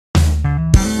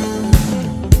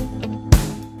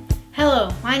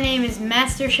My name is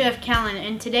Master Chef Kalon,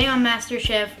 and today on Master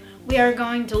Chef, we are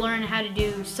going to learn how to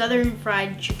do Southern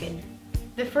fried chicken.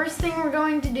 The first thing we're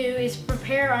going to do is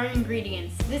prepare our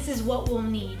ingredients. This is what we'll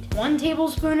need. 1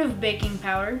 tablespoon of baking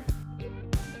powder,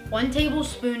 1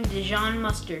 tablespoon Dijon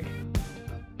mustard,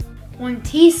 1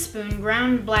 teaspoon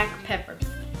ground black pepper,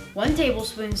 1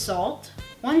 tablespoon salt,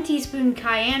 1 teaspoon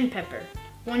cayenne pepper,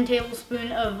 1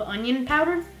 tablespoon of onion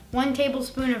powder, 1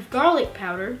 tablespoon of garlic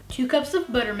powder, 2 cups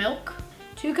of buttermilk,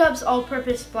 2 cups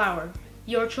all-purpose flour,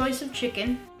 your choice of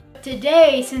chicken.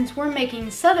 Today, since we're making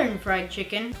Southern fried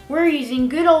chicken, we're using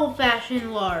good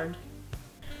old-fashioned lard.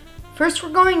 First,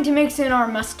 we're going to mix in our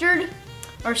mustard,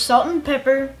 our salt and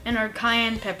pepper, and our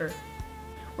cayenne pepper.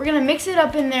 We're going to mix it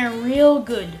up in there real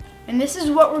good. And this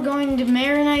is what we're going to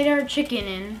marinate our chicken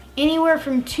in, anywhere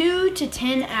from 2 to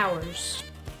 10 hours.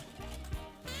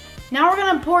 Now we're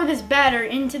going to pour this batter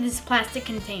into this plastic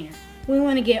container. We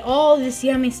want to get all this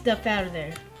yummy stuff out of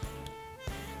there.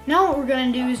 Now what we're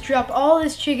going to do is drop all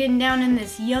this chicken down in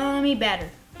this yummy batter.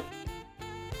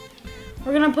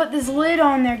 We're going to put this lid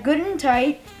on there good and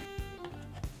tight.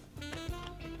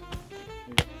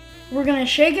 We're going to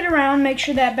shake it around, make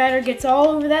sure that batter gets all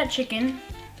over that chicken.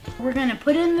 We're going to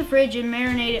put it in the fridge and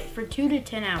marinate it for 2 to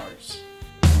 10 hours.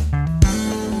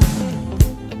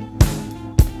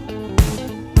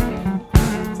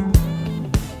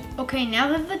 Okay, now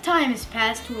that the time has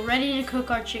passed, we're ready to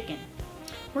cook our chicken.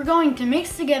 We're going to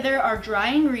mix together our dry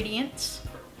ingredients.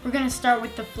 We're going to start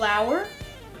with the flour,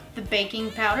 the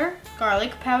baking powder,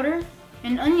 garlic powder,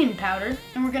 and onion powder,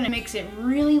 and we're going to mix it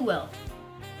really well.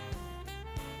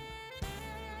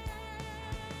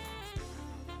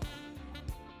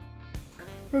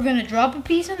 We're going to drop a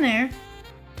piece in there,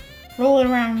 roll it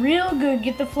around real good,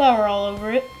 get the flour all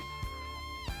over it.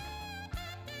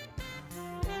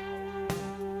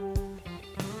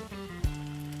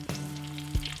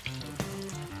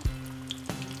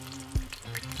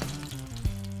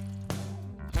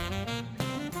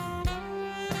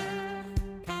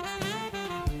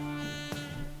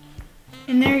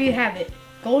 And there you have it,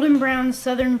 golden brown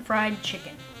Southern fried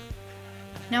chicken.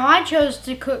 Now I chose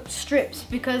to cook strips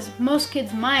because most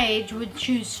kids my age would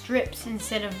choose strips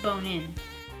instead of bone-in.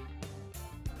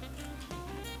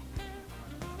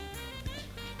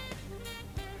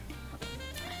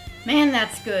 Man,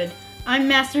 that's good. I'm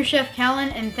Master Chef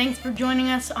Kalon, and thanks for joining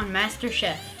us on Master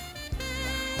Chef.